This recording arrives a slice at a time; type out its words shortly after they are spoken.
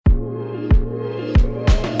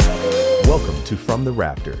Welcome to From the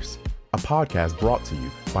Rafters, a podcast brought to you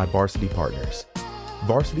by Varsity Partners.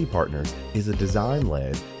 Varsity Partners is a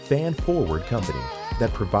design-led, fan-forward company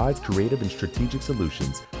that provides creative and strategic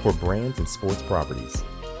solutions for brands and sports properties.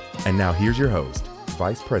 And now here's your host,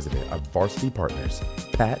 Vice President of Varsity Partners,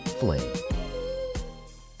 Pat Flynn.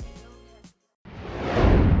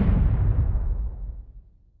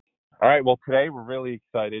 All right, well, today we're really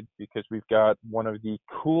excited because we've got one of the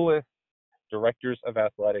coolest directors of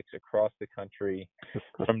athletics across the country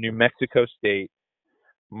from New Mexico State,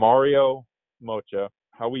 Mario Moccia.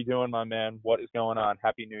 How we doing, my man? What is going on?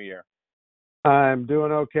 Happy New Year. I'm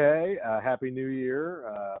doing okay. Happy New Year.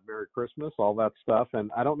 Merry Christmas, all that stuff.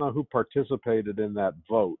 And I don't know who participated in that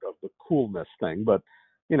vote of the coolness thing, but,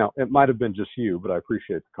 you know, it might have been just you, but I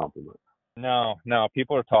appreciate the compliment. No,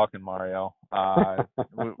 people are talking, Mario.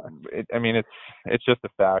 It's just a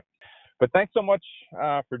fact. But thanks so much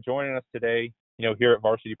for joining us today. You know, here at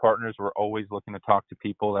Varsity Partners, we're always looking to talk to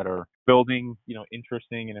people that are building, you know,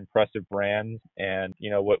 interesting and impressive brands. And,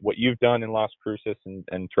 you know, what you've done in Las Cruces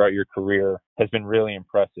and throughout your career has been really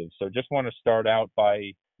impressive. So just want to start out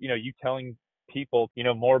by, you know, you telling people, you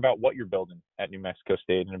know, more about what you're building at New Mexico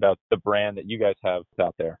State and about the brand that you guys have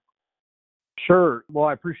out there. Sure. Well,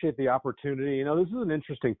 I appreciate the opportunity. You know, this is an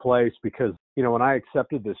interesting place because, you know, when I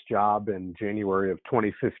accepted this job in January of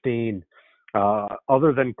 2015,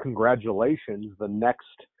 other than congratulations, the next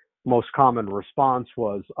most common response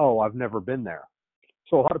was, oh, I've never been there.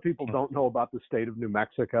 So a lot of people don't know about the state of New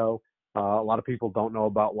Mexico. A lot of people don't know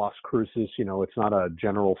about Las Cruces. You know, it's not a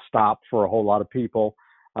general stop for a whole lot of people.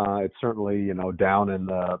 It's certainly, you know, down in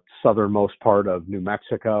the southernmost part of New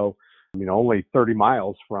Mexico. You know, only 30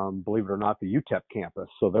 miles from, believe it or not, the UTEP campus.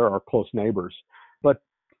 So they're our close neighbors. But,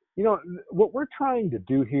 you know, what we're trying to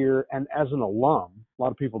do here, and as an alum, a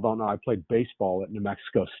lot of people don't know I played baseball at New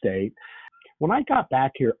Mexico State. When I got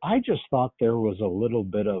back here, I just thought there was a little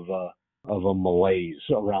bit of a malaise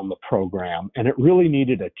around the program, and it really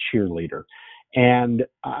needed a cheerleader. And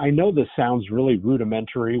I know this sounds really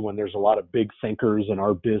rudimentary when there's a lot of big thinkers in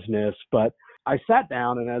our business, but I sat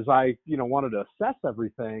down and as I, you know, wanted to assess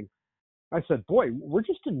everything, I said, boy, we're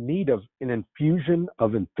just in need of an infusion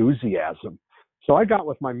of enthusiasm. So I got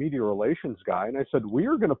with my media relations guy and I said, we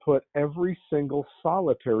are going to put every single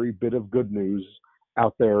solitary bit of good news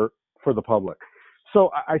out there for the public. So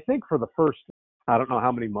I think for the first, I don't know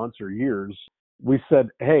how many months or years, we said,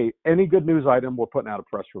 hey, any good news item, we're putting out a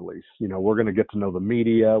press release. You know, we're going to get to know the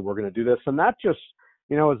media. We're going to do this. And that just,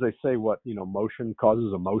 you know, as they say, motion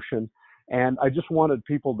causes emotion. And I just wanted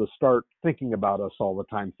people to start thinking about us all the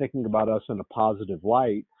time, thinking about us in a positive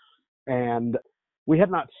light. And we had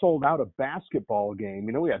not sold out a basketball game.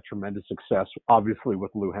 You know, we had tremendous success, obviously,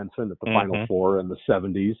 with Lou Henson at the Final Four in the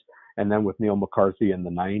 70s, and then with Neil McCarthy in the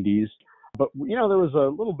 90s. But, you know, there was a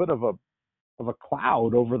little bit of a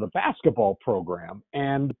cloud over the basketball program.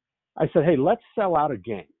 And I said, hey, let's sell out a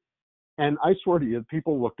game. And I swear to you,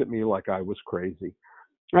 people looked at me like I was crazy.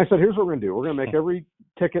 And I said, here's what we're going to do. We're going to make every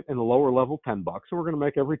ticket in the lower level $10, and we're going to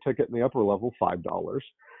make every ticket in the upper level $5.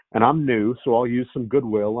 And I'm new, so I'll use some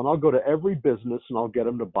goodwill, and I'll go to every business, and I'll get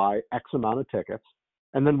them to buy X amount of tickets,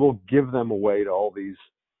 and then we'll give them away to all these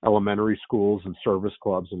elementary schools and service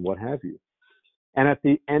clubs and what have you. And at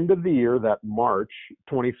the end of the year, that March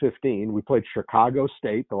 2015, we played Chicago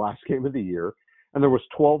State, the last game of the year, and there was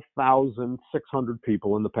 12,600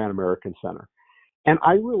 people in the Pan American Center. And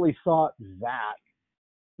I really thought that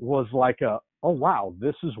was like oh, wow,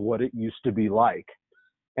 this is what it used to be like.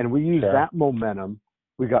 And we used that momentum.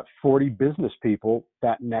 We got 40 business people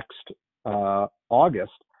that next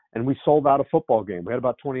August, and we sold out a football game. We had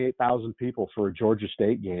about 28,000 people for a Georgia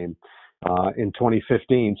State game in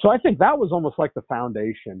 2015. So I think that was almost like the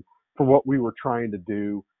foundation for what we were trying to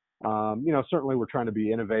do. You know, certainly we're trying to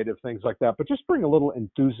be innovative, things like that, but just bring a little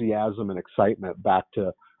enthusiasm and excitement back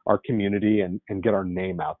to our community and get our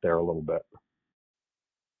name out there a little bit.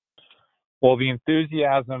 Well, the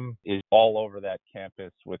enthusiasm is all over that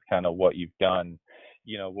campus with kind of what you've done.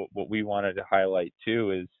 You know, what we wanted to highlight too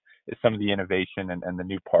is some of the innovation and the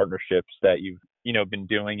new partnerships that you've, you know, been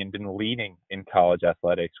doing and been leading in college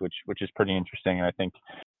athletics, which is pretty interesting. And I think,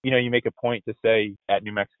 you know, you make a point to say at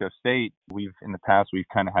New Mexico State, in the past, we've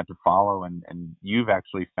kind of had to follow and you've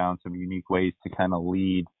actually found some unique ways to kind of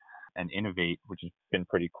lead and innovate, which has been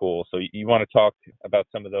pretty cool. So you want to talk about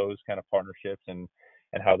some of those kind of partnerships and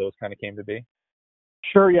how those kind of came to be?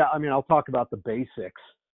 Sure, yeah. I mean, I'll talk about the basics,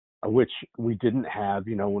 which we didn't have.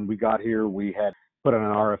 You know, when we got here, we had put in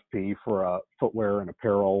an RFP for a footwear and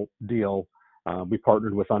apparel deal. We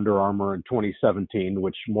partnered with Under Armour in 2017,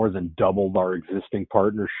 which more than doubled our existing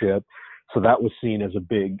partnership. So that was seen as a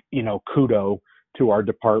big, you know, kudo to our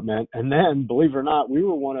department. And then, believe it or not, we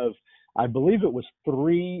were one of, I believe it was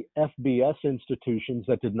 3 FBS institutions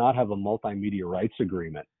that did not have a multimedia rights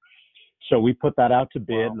agreement. So we put that out to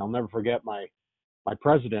bid, Wow. and I'll never forget my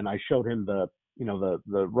president. I showed him the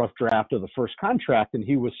rough draft of the first contract, and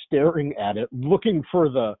he was staring at it, looking for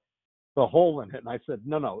the hole in it. And I said,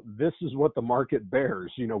 no, this is what the market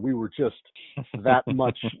bears. We were just that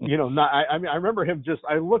much, not, I mean, I remember him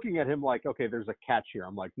looking at him like, okay, there's a catch here.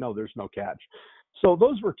 I'm like, no, there's no catch. So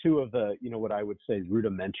those were 2 of the, what I would say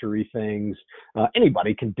rudimentary things.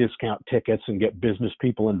 Anybody can discount tickets and get business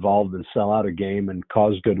people involved and sell out a game and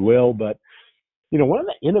cause goodwill. But, one of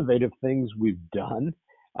the innovative things we've done,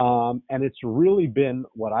 and it's really been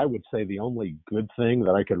what I would say the only good thing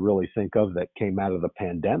that I could really think of that came out of the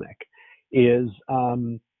pandemic, is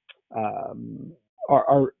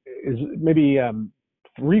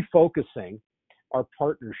refocusing our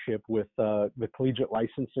partnership with the Collegiate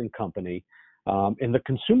Licensing Company in the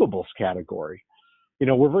consumables category.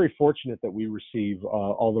 We're very fortunate that we receive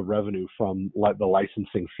all the revenue from the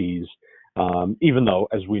licensing fees, even though,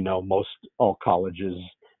 as we know, all colleges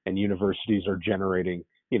and universities are generating,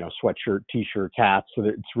 sweatshirt, T-shirts, hats. So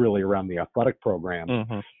it's really around the athletic program.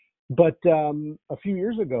 Mm-hmm. But a few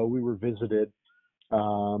years ago, we were visited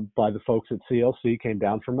by the folks at CLC, came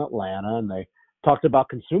down from Atlanta, and they talked about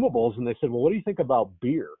consumables. And they said, well, what do you think about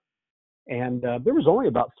beer? And there was only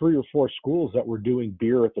about 3 or 4 schools that were doing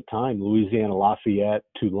beer at the time: Louisiana Lafayette,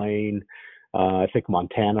 Tulane, I think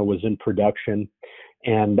Montana was in production.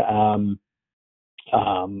 And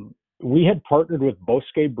we had partnered with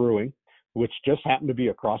Bosque Brewing, which just happened to be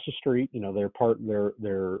across the street.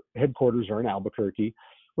 Their headquarters are in Albuquerque,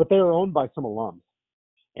 but they are owned by some alums.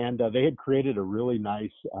 And they had created a really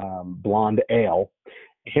nice blonde ale,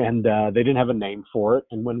 and they didn't have a name for it.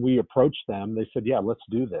 And when we approached them, they said, yeah, let's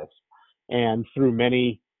do this. And through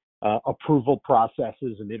many approval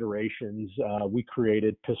processes and iterations, we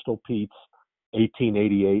created Pistol Pete's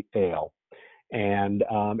 1888 ale. And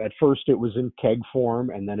at first it was in keg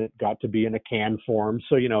form, and then it got to be in a can form.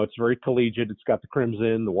 So, it's very collegiate. It's got the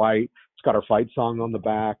crimson, the white. It's got our fight song on the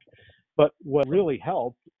back. But what really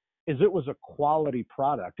helped is it was a quality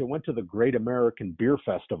product. It went to the Great American Beer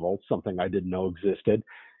Festival, something I didn't know existed.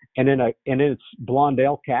 And in its blonde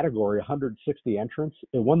ale category, 160 entrants,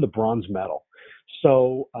 it won the bronze medal.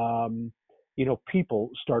 So,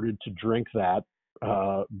 people started to drink that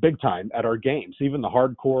big time at our games. Even the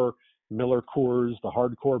hardcore Miller Coors, the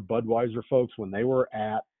hardcore Budweiser folks, when they were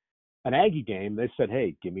at an Aggie game, they said,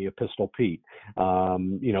 hey, give me a Pistol Pete.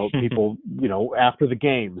 People, after the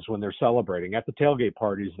games when they're celebrating, at the tailgate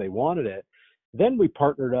parties, they wanted it. Then we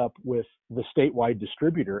partnered up with the statewide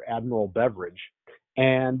distributor, Admiral Beverage.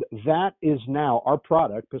 And that is now our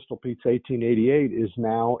product, Pistol Pete's 1888, is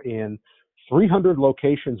now in 300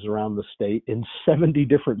 locations around the state in 70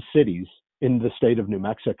 different cities in the state of New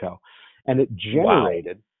Mexico. And it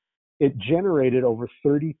generated over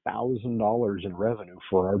 $30,000 in revenue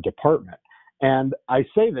for our department. And I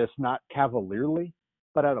say this not cavalierly,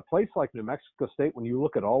 but at a place like New Mexico State, when you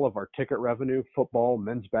look at all of our ticket revenue, football,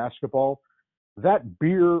 men's basketball, that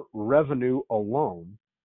beer revenue alone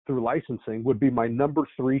through licensing would be my number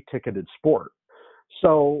 3 ticketed sport.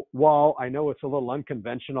 So while I know it's a little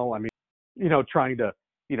unconventional, I mean, trying to,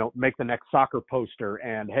 make the next soccer poster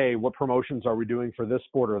and, hey, what promotions are we doing for this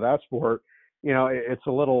sport or that sport? It's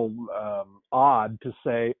a little odd to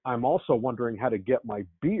say, I'm also wondering how to get my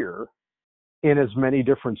beer in as many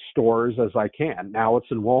different stores as I can. Now it's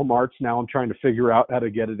in Walmart's. Now I'm trying to figure out how to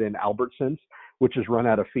get it in Albertsons, which is run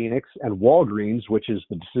out of Phoenix, and Walgreens, which is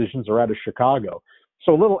the decisions are out of Chicago.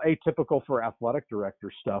 So a little atypical for athletic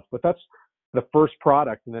director stuff, but that's the first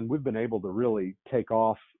product. And then we've been able to really take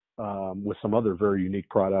off with some other very unique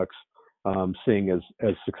products, seeing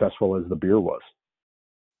as successful as the beer was.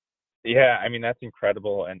 Yeah, I mean, that's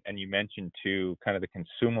incredible. And you mentioned too, kind of the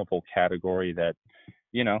consumable category that,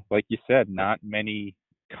 like you said, not many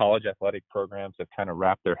college athletic programs have kind of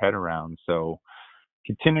wrapped their head around. So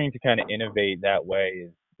continuing to kind of innovate that way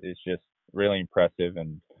is just really impressive,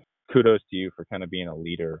 and kudos to you for kind of being a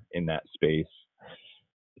leader in that space.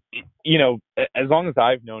 As long as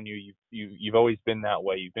I've known you, you've always been that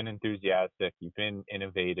way. You've been enthusiastic. You've been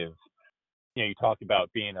innovative. You talk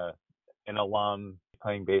about being an alum,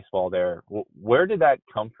 playing baseball there. Where did that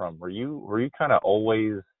come from? Were you kind of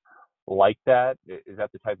always like that? Is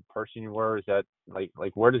that the type of person you were? Is that like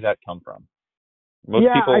where does that come from? Most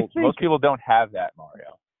people don't have that,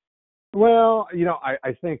 Mario. Well,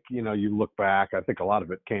 I think, you look back, I think a lot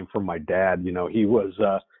of it came from my dad. He was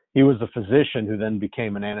a physician who then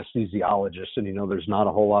became an anesthesiologist, and, there's not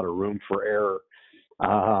a whole lot of room for error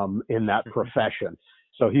in that profession.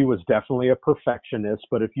 So he was definitely a perfectionist.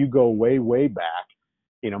 But if you go way, way back,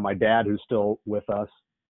 my dad, who's still with us,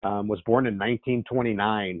 was born in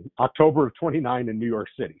 1929, October of 29 in New York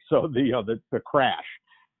City. So the crash,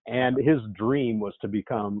 and his dream was to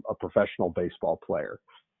become a professional baseball player.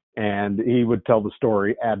 And he would tell the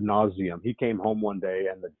story ad nauseum. He came home one day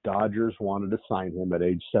and the Dodgers wanted to sign him at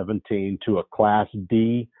age 17 to a Class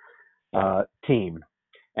D team.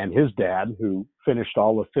 And his dad, who finished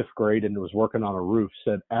all of fifth grade and was working on a roof,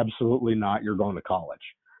 said, absolutely not, you're going to college.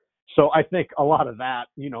 So I think a lot of that,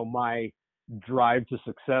 my drive to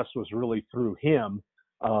success was really through him,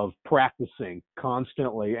 of practicing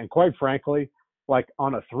constantly. And quite frankly, like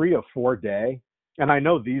on a 3 or 4 day, and I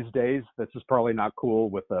know these days this is probably not cool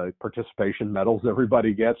with the participation medals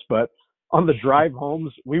everybody gets, but on the drive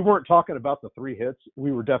homes, we weren't talking about the 3 hits.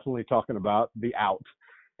 We were definitely talking about the out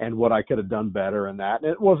and what I could have done better in that.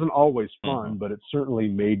 And it wasn't always fun, but it certainly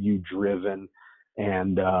made you driven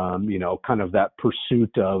and, kind of that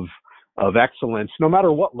pursuit of excellence, no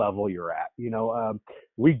matter what level you're at.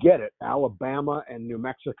 We get it. Alabama and New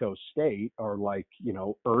Mexico State are like,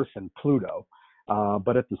 Earth and Pluto.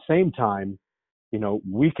 But at the same time,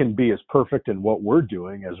 we can be as perfect in what we're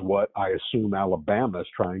doing as what I assume Alabama is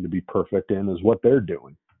trying to be perfect in, is what they're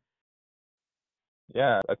doing.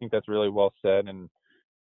 Yeah, I think that's really well said and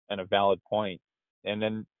a valid point. And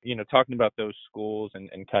then, talking about those schools and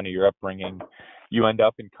kind of your upbringing, you end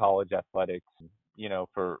up in college athletics.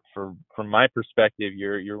 From my perspective,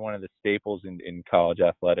 you're one of the staples in college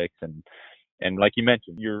athletics, and like you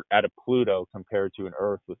mentioned, you're at a Pluto compared to an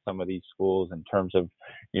Earth with some of these schools in terms of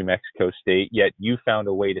New Mexico State, yet you found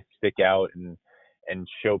a way to stick out and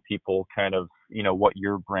show people kind of, what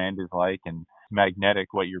your brand is like, and magnetic,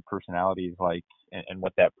 what your personality is like, and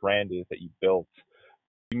what that brand is that you built.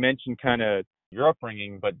 You mentioned kind of your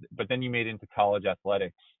upbringing, but then you made it into college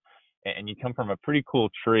athletics, and you come from a pretty cool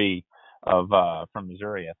tree from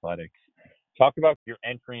Missouri athletics. Talk about your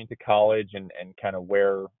entry into college and kind of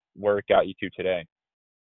where it got you to today.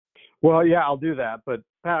 Well, yeah, I'll do that. But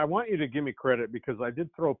Pat, I want you to give me credit, because I did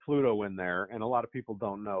throw Pluto in there, and a lot of people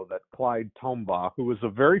don't know that Clyde Tombaugh, who was a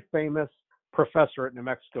very famous professor at New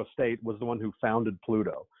Mexico State, was the one who founded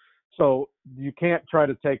Pluto. So you can't try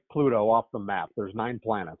to take Pluto off the map. There's 9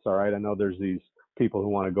 planets, all right? I know there's these people who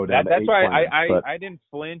want to go down to 8 planets. That's why I didn't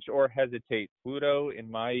flinch or hesitate. Pluto, in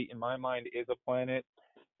my mind, is a planet.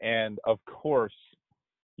 And, of course,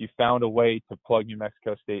 you found a way to plug New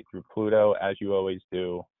Mexico State through Pluto, as you always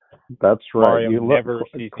do. That's right. Mario never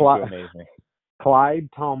ceases to amaze me. Clyde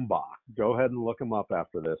Tombaugh. Go ahead and look him up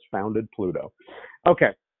after this. Founded Pluto.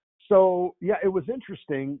 Okay. So, yeah, it was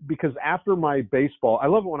interesting because after my baseball, I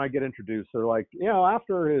love it when I get introduced. They're like,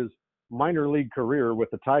 after his minor league career with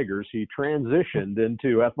the Tigers, he transitioned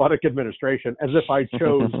into athletic administration, as if I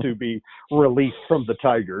chose to be released from the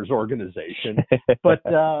Tigers organization. But,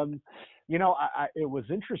 it was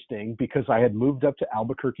interesting because I had moved up to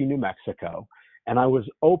Albuquerque, New Mexico, and I was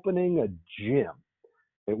opening a gym.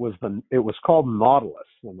 It was called Nautilus,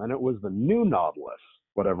 and then it was the new Nautilus,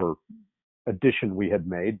 whatever addition we had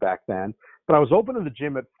made back then. But I was opening the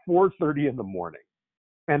gym at 4:30 in the morning,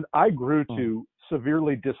 and I grew to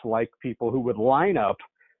severely dislike people who would line up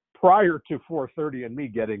prior to 4:30 and me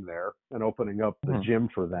getting there and opening up the gym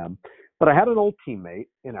for them. But I had an old teammate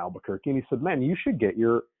in Albuquerque, and he said, "Man, you should get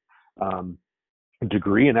your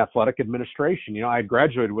degree in athletic administration." I had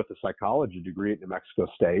graduated with a psychology degree at New Mexico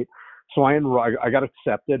State, so I got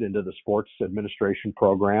accepted into the sports administration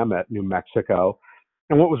program at New Mexico.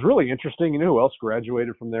 And what was really interesting, who else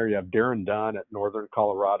graduated from there? You have Darren Dunn at Northern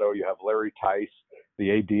Colorado. You have Larry Tice,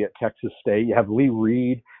 the AD at Texas State. You have Lee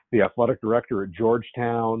Reed, the athletic director at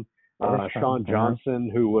Georgetown. Sean Johnson,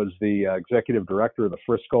 who was the executive director of the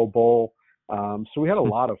Frisco Bowl. So we had a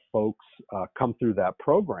lot of folks come through that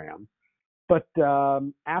program. But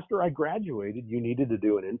after I graduated, you needed to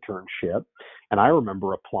do an internship. And I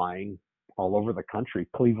remember applying all over the country.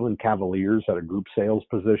 Cleveland Cavaliers had a group sales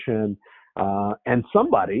position. And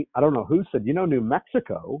somebody, I don't know who, said, New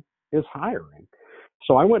Mexico is hiring.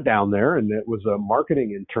 So I went down there, and it was a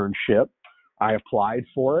marketing internship. I applied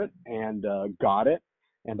for it and got it.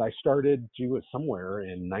 And I started somewhere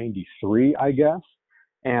in 93, I guess.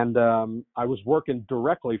 And I was working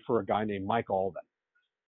directly for a guy named Mike Alden.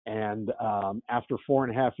 And after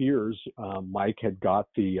 4.5 years, Mike had got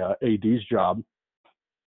the AD's job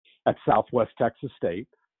at Southwest Texas State,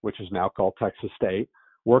 which is now called Texas State.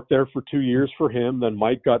 Worked there for 2 years for him. Then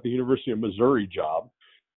Mike got the University of Missouri job.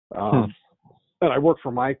 And I worked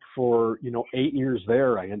for Mike for, 8 years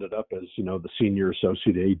there. I ended up as, the senior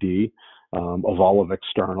associate AD of all of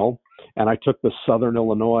external. And I took the Southern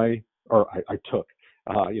Illinois, or I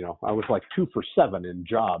I was like 2 for 7 in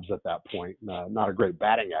jobs at that point. Not a great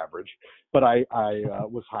batting average, but I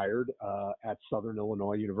was hired at Southern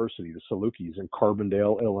Illinois University, the Salukis in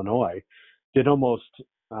Carbondale, Illinois. Did almost,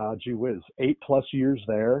 8+ years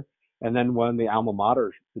there. And then when the alma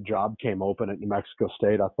mater job came open at New Mexico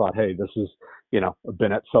State, I thought, hey, this is, I've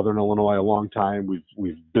been at Southern Illinois a long time.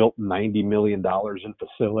 We've built $90 million in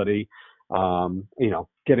facility,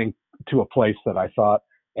 getting to a place that I thought,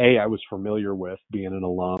 A, I was familiar with being an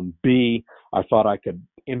alum. B, I thought I could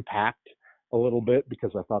impact a little bit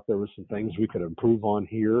because I thought there was some things we could improve on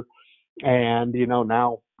here. And,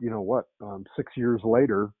 now, 6 years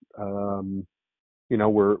later,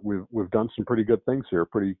 we've done some pretty good things here.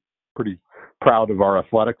 Pretty proud of our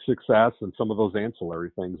athletic success and some of those ancillary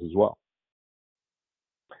things as well.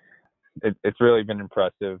 It's really been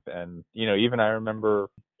impressive. And, even I remember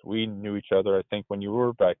we knew each other, I think, when you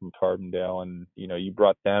were back in Carbondale, and, you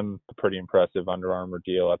brought them a pretty impressive Under Armour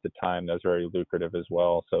deal at the time. That was very lucrative as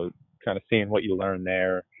well. So kind of seeing what you learned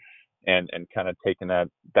there and kind of taking that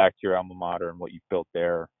back to your alma mater and what you've built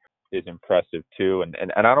there is impressive too. And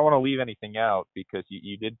I don't want to leave anything out because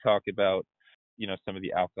you did talk about, some of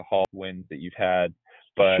the alcohol wins that you've had,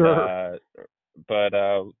 but sure.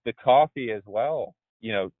 The coffee as well,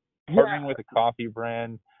 partnering with a coffee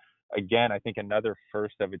brand, again, I think another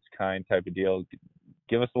first of its kind type of deal.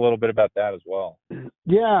 Give us a little bit about that as well.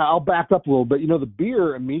 Yeah, I'll back up a little bit. The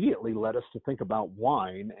beer immediately led us to think about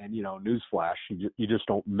wine, and, newsflash, you just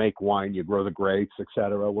don't make wine, you grow the grapes, et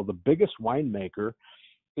cetera. Well, the biggest winemaker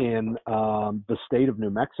in the state of New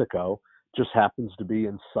Mexico just happens to be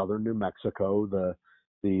in southern New Mexico. The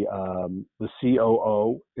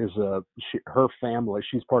COO is her family.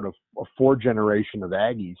 She's part of a 4th generation of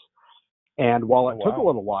Aggies. And while it took a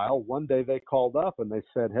little while, one day they called up and they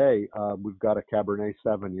said, hey, we've got a Cabernet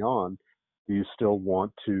Sauvignon. Do you still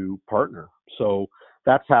want to partner? So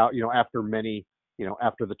that's how, after many,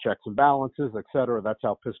 after the checks and balances, et cetera, that's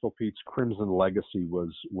how Pistol Pete's Crimson Legacy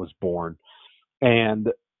was born. And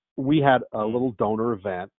we had a little donor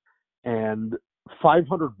event, and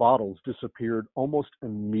 500 bottles disappeared almost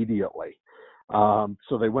immediately.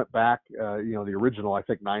 So they went back, the original, I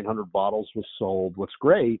think 900 bottles was sold. What's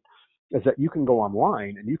great is that you can go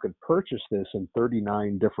online and you can purchase this in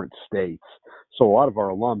 39 different states. So a lot of our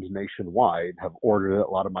alums nationwide have ordered it.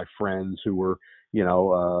 A lot of my friends who were,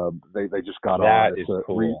 they just got on. That is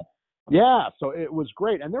cool. Yeah, so it was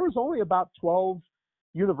great. And there was only about 12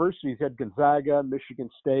 universities. You had Gonzaga, Michigan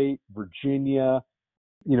State, Virginia,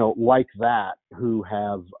 like that, who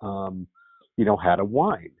have, had a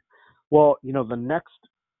wine. Well, the next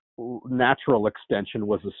natural extension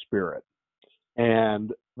was a spirit.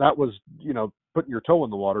 And that was, putting your toe in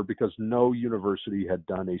the water because no university had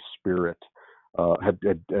done a spirit, had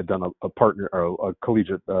done a partner or a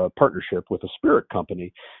collegiate partnership with a spirit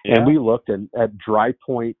company. Yeah. And we looked at Dry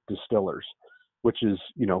Point Distillers, which is,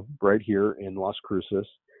 right here in Las Cruces,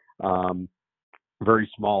 very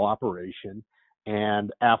small operation.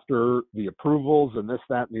 And after the approvals and this,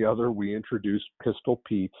 that, and the other, we introduced Pistol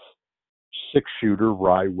Pete's 6-shooter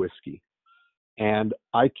rye whiskey. And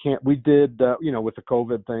we did, with the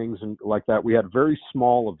COVID things and like that, we had very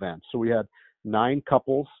small events. So we had 9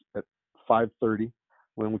 couples at 5:30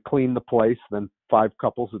 when we cleaned the place, then 5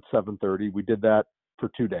 couples at 7:30. We did that for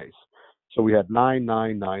 2 days. So we had 9,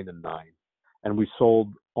 9, 9, and 9. And we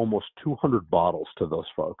sold almost 200 bottles to those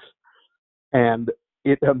folks. And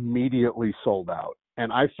it immediately sold out.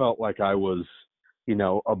 And I felt like I was,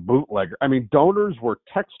 a bootlegger. I mean, donors were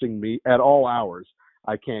texting me at all hours.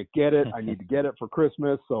 I can't get it. I need to get it for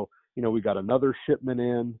Christmas. So, we got another shipment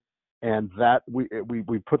in, and that we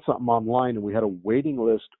put something online, and we had a waiting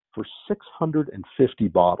list for 650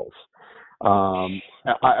 bottles.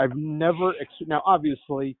 I've never, now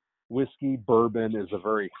obviously whiskey, bourbon is a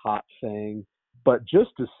very hot thing, but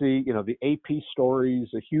just to see, the AP stories,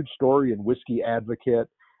 a huge story in Whiskey Advocate,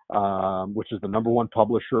 which is the #1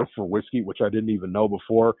 publisher for whiskey, which I didn't even know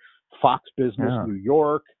before, Fox Business New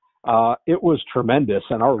York. It was tremendous,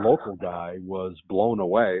 and our local guy was blown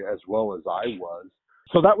away as well as I was.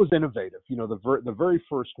 So that was innovative, the very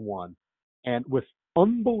first one, and with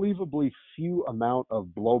unbelievably few amount of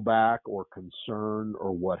blowback or concern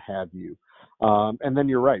or what have you. And then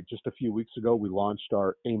you're right, just a few weeks ago, we launched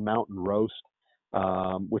our A Mountain Roast,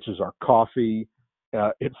 which is our coffee.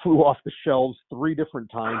 It flew off the shelves 3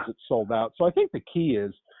 different times. It sold out. So I think the key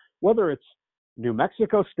is, whether it's New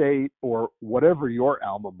Mexico State or whatever your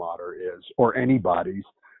alma mater is, or anybody's,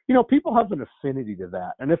 people have an affinity to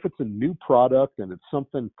that. And if it's a new product and it's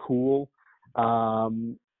something cool,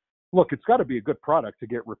 look, it's got to be a good product to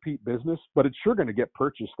get repeat business, but it's sure going to get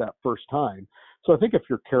purchased that first time. So I think if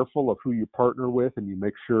you're careful of who you partner with and you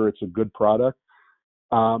make sure it's a good product,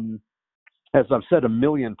 as I've said a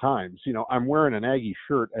million times, I'm wearing an Aggie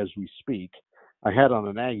shirt as we speak. I had on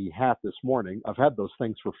an Aggie hat this morning. I've had those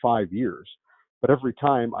things for 5 years, but every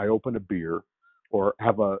time I open a beer or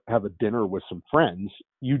have a dinner with some friends,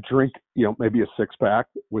 you drink, maybe a 6-pack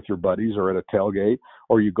with your buddies or at a tailgate,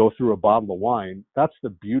 or you go through a bottle of wine. That's the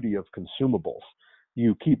beauty of consumables.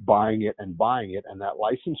 You keep buying it, and that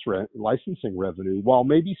licensing revenue, while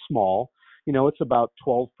maybe small, it's about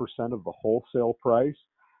 12% of the wholesale price.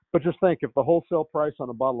 But just think, if the wholesale price on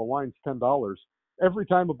a bottle of wine is $10, every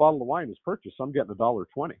time a bottle of wine is purchased, I'm getting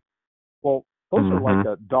 $1.20. Well, those are like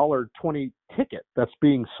a $1.20 ticket that's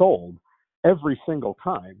being sold every single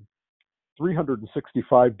time,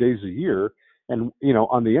 365 days a year. And,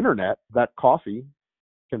 on the internet, that coffee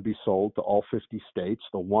can be sold to all 50 states,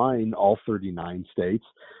 the wine, all 39 states,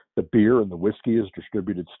 the beer and the whiskey is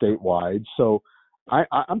distributed statewide. So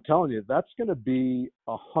I'm telling you, that's going to be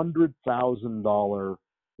 $100,000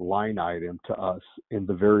 line item to us in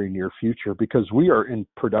the very near future, because we are in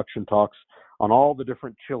production talks on all the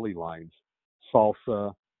different chili lines,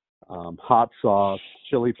 salsa, hot sauce,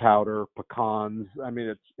 chili powder, pecans. I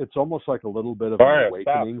mean, it's almost like a little bit of an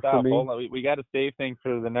awakening for me. Hold on. We got to save things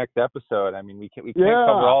for the next episode. I mean, we can't cover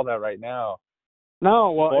all that right now.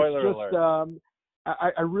 No, well, Spoiler it's just, alert.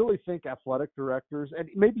 I really think athletic directors and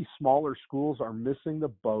maybe smaller schools are missing the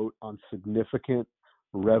boat on significant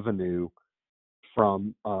revenue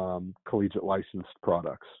from collegiate licensed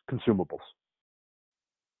products, consumables.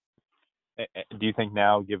 Do you think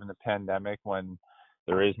now, given the pandemic, when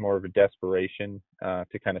there is more of a desperation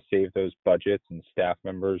to kind of save those budgets and staff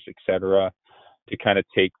members, et cetera, to kind of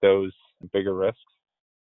take those bigger risks?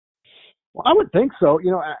 Well, I would think so.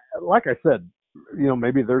 Like I said,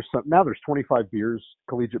 maybe there's 25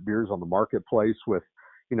 collegiate beers on the marketplace with,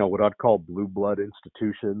 what I'd call blue blood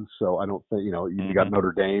institutions. So I don't think, you got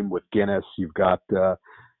Notre Dame with Guinness, you've got,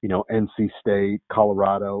 NC State,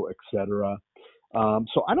 Colorado, et cetera.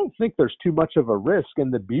 So I don't think there's too much of a risk.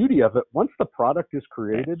 And the beauty of it, once the product is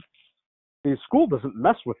created, the school doesn't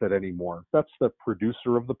mess with it anymore. That's the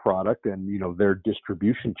producer of the product and, their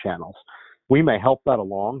distribution channels. We may help that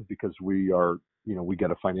along because we are, we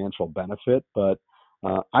get a financial benefit, but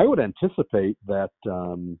I would anticipate that,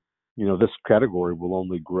 this category will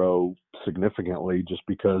only grow significantly just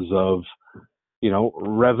because of,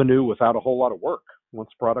 revenue without a whole lot of work once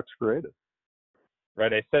product's created.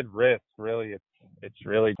 Right. I said risk. Really, it's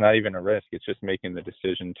really not even a risk. It's just making the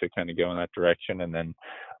decision to kind of go in that direction and then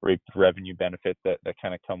reap the revenue benefit that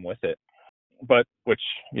kind of come with it. But which,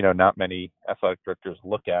 not many athletic directors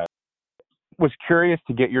look at. Was curious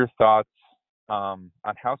to get your thoughts on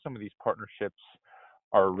how some of these partnerships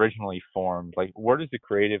are originally formed. Like, where does the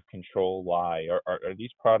creative control lie? Are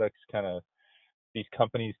these products kind of these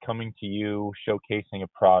companies coming to you, showcasing a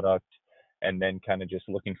product, and then kind of just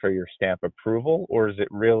looking for your stamp approval? Or is it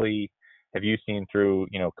really, have you seen through,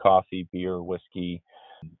 coffee, beer, whiskey,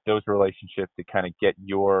 those relationships to kind of get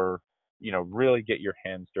your, really get your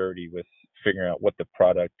hands dirty with figuring out what the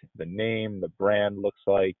product, the name, the brand looks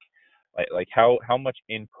like how much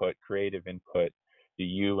input, creative input do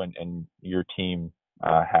you and your team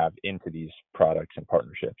have into these products and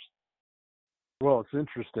partnerships? Well, it's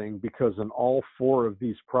interesting because in all 4 of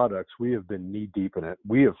these products, we have been knee deep in it.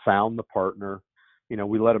 We have found the partner.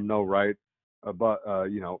 We let them know right about,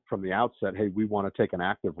 from the outset, hey, we want to take an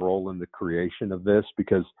active role in the creation of this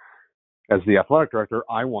because as the athletic director,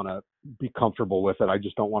 I want to be comfortable with it. I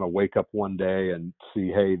just don't want to wake up one day and see,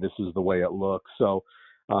 hey, this is the way it looks. So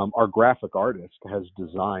our graphic artist has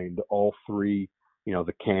designed all 3,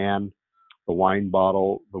 the can, the wine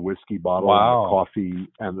bottle, the whiskey bottle, wow, and the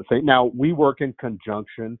coffee and the thing. Now, we work in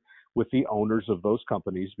conjunction with the owners of those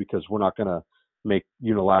companies because we're not going to make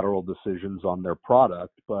unilateral decisions on their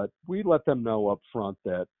product, but we let them know up front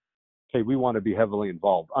that, hey, we want to be heavily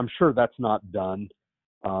involved. I'm sure that's not done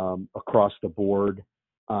across the board.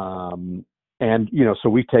 And, so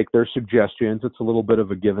we take their suggestions. It's a little bit of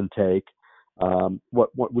a give and take.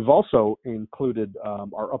 What we've also included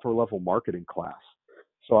our upper level marketing class.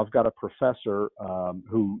 So I've got a professor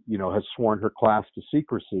who, has sworn her class to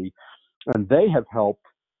secrecy, and they have helped,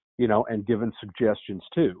 and given suggestions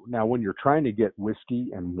too. Now, when you're trying to get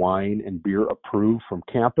whiskey and wine and beer approved from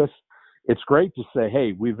campus, it's great to say,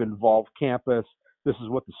 hey, we've involved campus. This is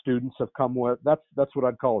what the students have come with. That's what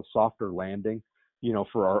I'd call a softer landing,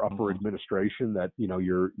 for our upper administration, that,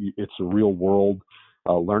 it's a real world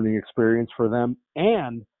learning experience for them.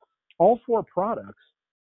 And all 4 products,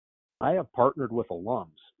 I have partnered with alums.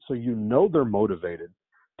 So they're motivated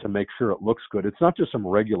to make sure it looks good. It's not just some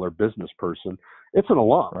regular business person; it's an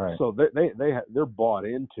alum. Right. So they're bought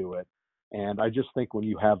into it, and I just think when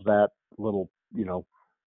you have that little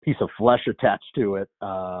piece of flesh attached to it,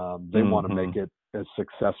 they want to make it as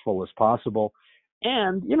successful as possible.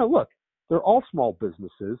 And look, they're all small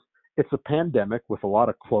businesses. It's a pandemic with a lot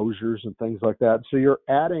of closures and things like that. So you're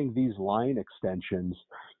adding these line extensions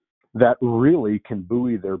that really can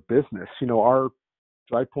buoy their business. Our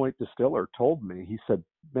Dry Point distiller told me, he said,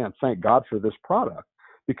 man, thank God for this product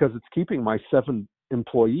because it's keeping my 7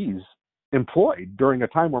 employees employed during a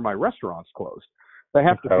time where my restaurant's closed. They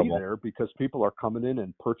have to be there because people are coming in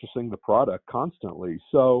and purchasing the product constantly.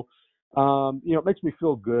 So, it makes me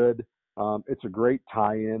feel good. It's a great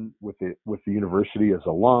tie-in with the university as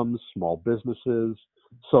alums, small businesses.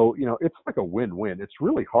 So, it's like a win-win. It's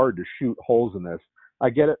really hard to shoot holes in this. I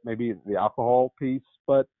get it, maybe the alcohol piece,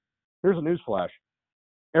 but here's a newsflash.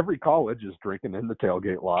 Every college is drinking in the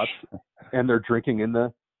tailgate lots, and they're drinking in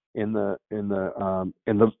the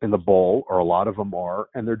bowl, or a lot of them are,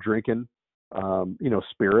 and they're drinking,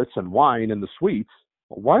 spirits and wine and the sweets.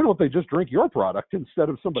 Why don't they just drink your product instead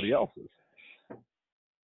of somebody else's?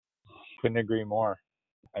 Couldn't agree more.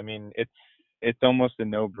 I mean, it's almost a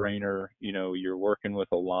no-brainer. You're working with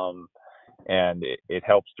alum, and it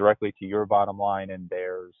helps directly to your bottom line and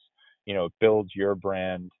theirs. It builds your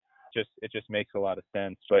brand. It just makes a lot of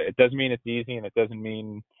sense. But it doesn't mean it's easy, and it doesn't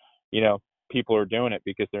mean people are doing it,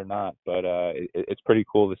 because they're not. But it's pretty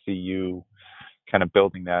cool to see you kind of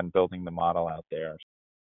building that and building the model out there.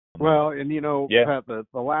 Well, and Pat,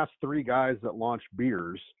 the last 3 guys that launched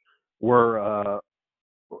beers were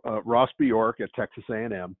Ross Bjork at Texas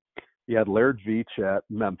A&M. You had Laird Veach at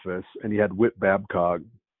Memphis, and you had Whit Babcock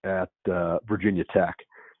at Virginia Tech.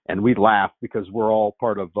 And we laughed because we're all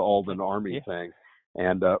part of the Alden Army thing.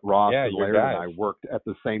 And Ross and Laird and I worked at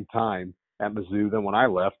the same time at Mizzou. Then when I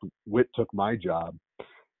left, Whit took my job.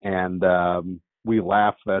 And we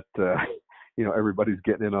laughed that everybody's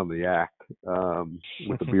getting in on the act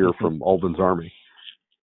with the beer from Alden's Army.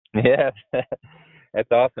 Yeah,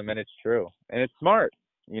 that's awesome, and it's true, and it's smart.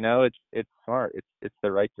 It's smart. It's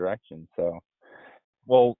the right direction. So,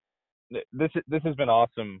 well, this has been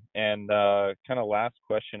awesome. And kind of last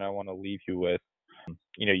question I want to leave you with.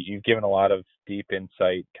 You've given a lot of deep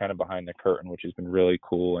insight kind of behind the curtain, which has been really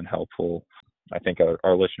cool and helpful. I think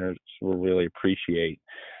our listeners will really appreciate.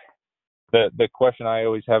 The question I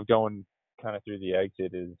always have going kind of through the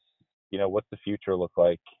exit is, what's the future look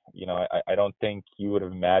like? I don't think you would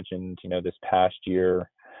have imagined, this past year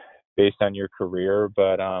based on your career,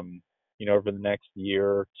 but, over the next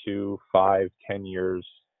year, 2, 5, 10 years,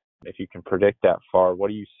 if you can predict that far, what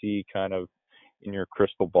do you see kind of in your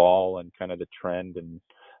crystal ball and kind of the trend and,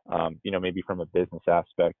 maybe from a business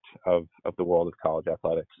aspect of the world of college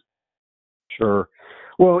athletics? Sure.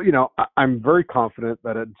 Well, I'm very confident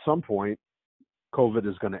that at some point COVID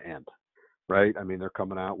is going to end, right? I mean, they're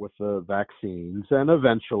coming out with the vaccines, and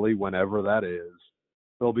eventually, whenever that is,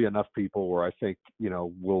 there'll be enough people where I think,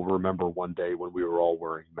 we'll remember one day when we were all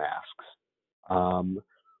wearing masks.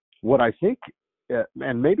 What I think,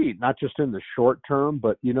 and maybe not just in the short term,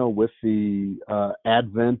 but, with the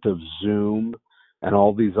advent of Zoom and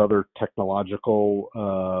all these other technological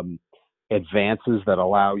advances that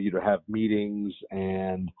allow you to have meetings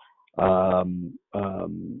and,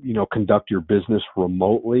 conduct your business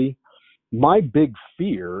remotely, my big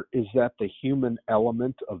fear is that the human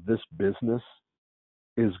element of this business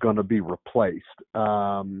is going to be replaced.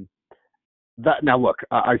 Now, look,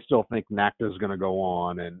 I still think NACDA is going to go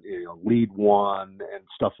on and lead one and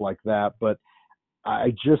stuff like that. But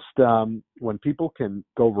I just when people can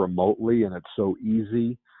go remotely and it's so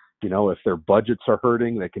easy, if their budgets are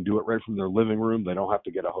hurting, they can do it right from their living room. They don't have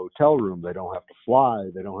to get a hotel room. They don't have to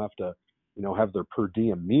fly. They don't have to have their per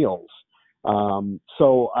diem meals.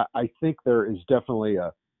 So I think there is definitely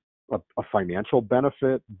a financial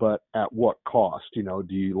benefit, but at what cost? Do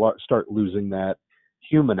you start losing that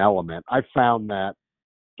human element? I found that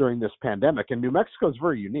during this pandemic, and New Mexico is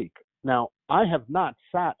very unique. Now, I have not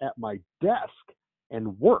sat at my desk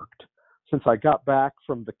and worked since I got back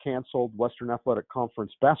from the canceled Western Athletic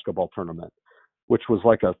Conference basketball tournament, which was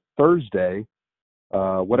like a Thursday,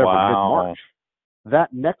 mid-March.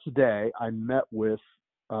 That next day, I met with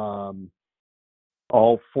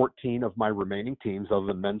all 14 of my remaining teams other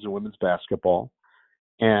than men's and women's basketball.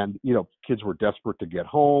 And, kids were desperate to get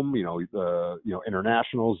home,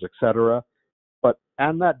 internationals, et cetera. But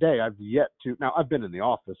on that day, I've been in the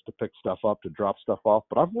office to pick stuff up, to drop stuff off,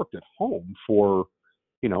 but I've worked at home for,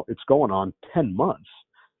 it's going on 10 months.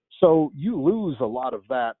 So you lose a lot of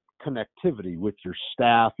that connectivity with your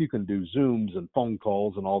staff. You can do Zooms and phone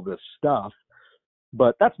calls and all this stuff.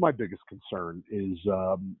 But that's my biggest concern is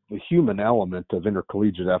the human element of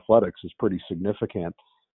intercollegiate athletics is pretty significant.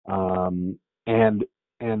 And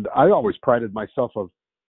I always prided myself of,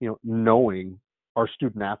 knowing our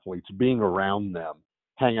student athletes, being around them,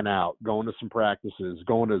 hanging out, going to some practices,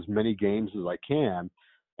 going to as many games as I can.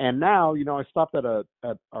 And now, I stopped at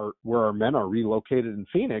where our men are relocated in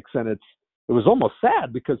Phoenix, and it was almost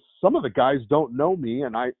sad because some of the guys don't know me,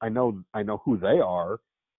 and I know who they are,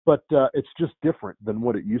 but it's just different than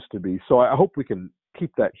what it used to be. So I hope we can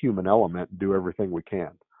keep that human element and do everything we can.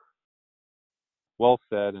 Well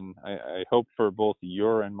said, and I hope for both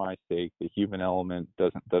your and my sake the human element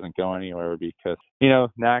doesn't go anywhere, because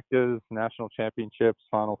NACDA's national championships,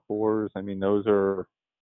 Final Fours. I mean, those are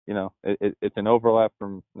it's an overlap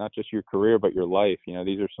from not just your career but your life.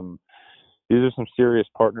 These are some serious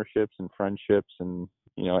partnerships and friendships and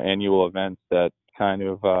annual events that kind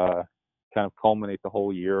of culminate the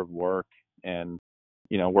whole year of work. And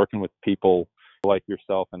working with people like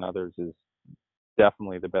yourself and others is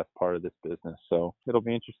definitely the best part of this business. So it'll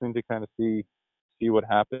be interesting to kind of see what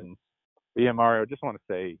happens. But yeah, Mario, I just want to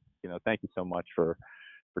say, thank you so much for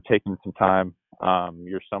taking some time.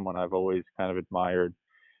 You're someone I've always kind of admired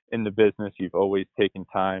in the business. You've always taken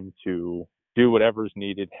time to do whatever's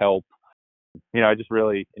needed, help. I just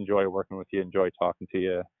really enjoy working with you, enjoy talking to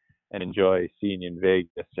you, and enjoy seeing you in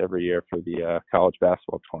Vegas every year for the college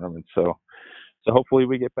basketball tournament. So hopefully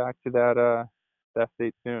we get back to that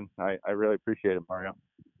state soon. I really appreciate it, Mario.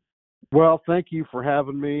 Well, thank you for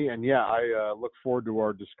having me. And yeah, I look forward to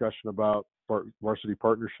our discussion about varsity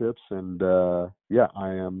partnerships. And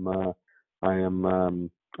I'm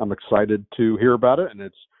excited to hear about it. And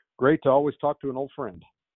it's great to always talk to an old friend.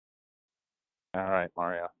 All right,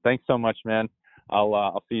 Mario. Thanks so much, man.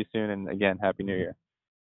 I'll see you soon. And again, Happy New Year.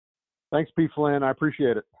 Thanks, P. Flynn. I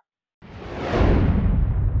appreciate it.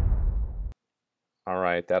 All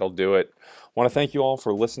right, that'll do it. I want to thank you all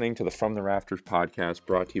for listening to the From the Rafters podcast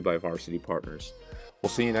brought to you by Varsity Partners.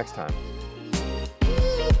 We'll see you next time.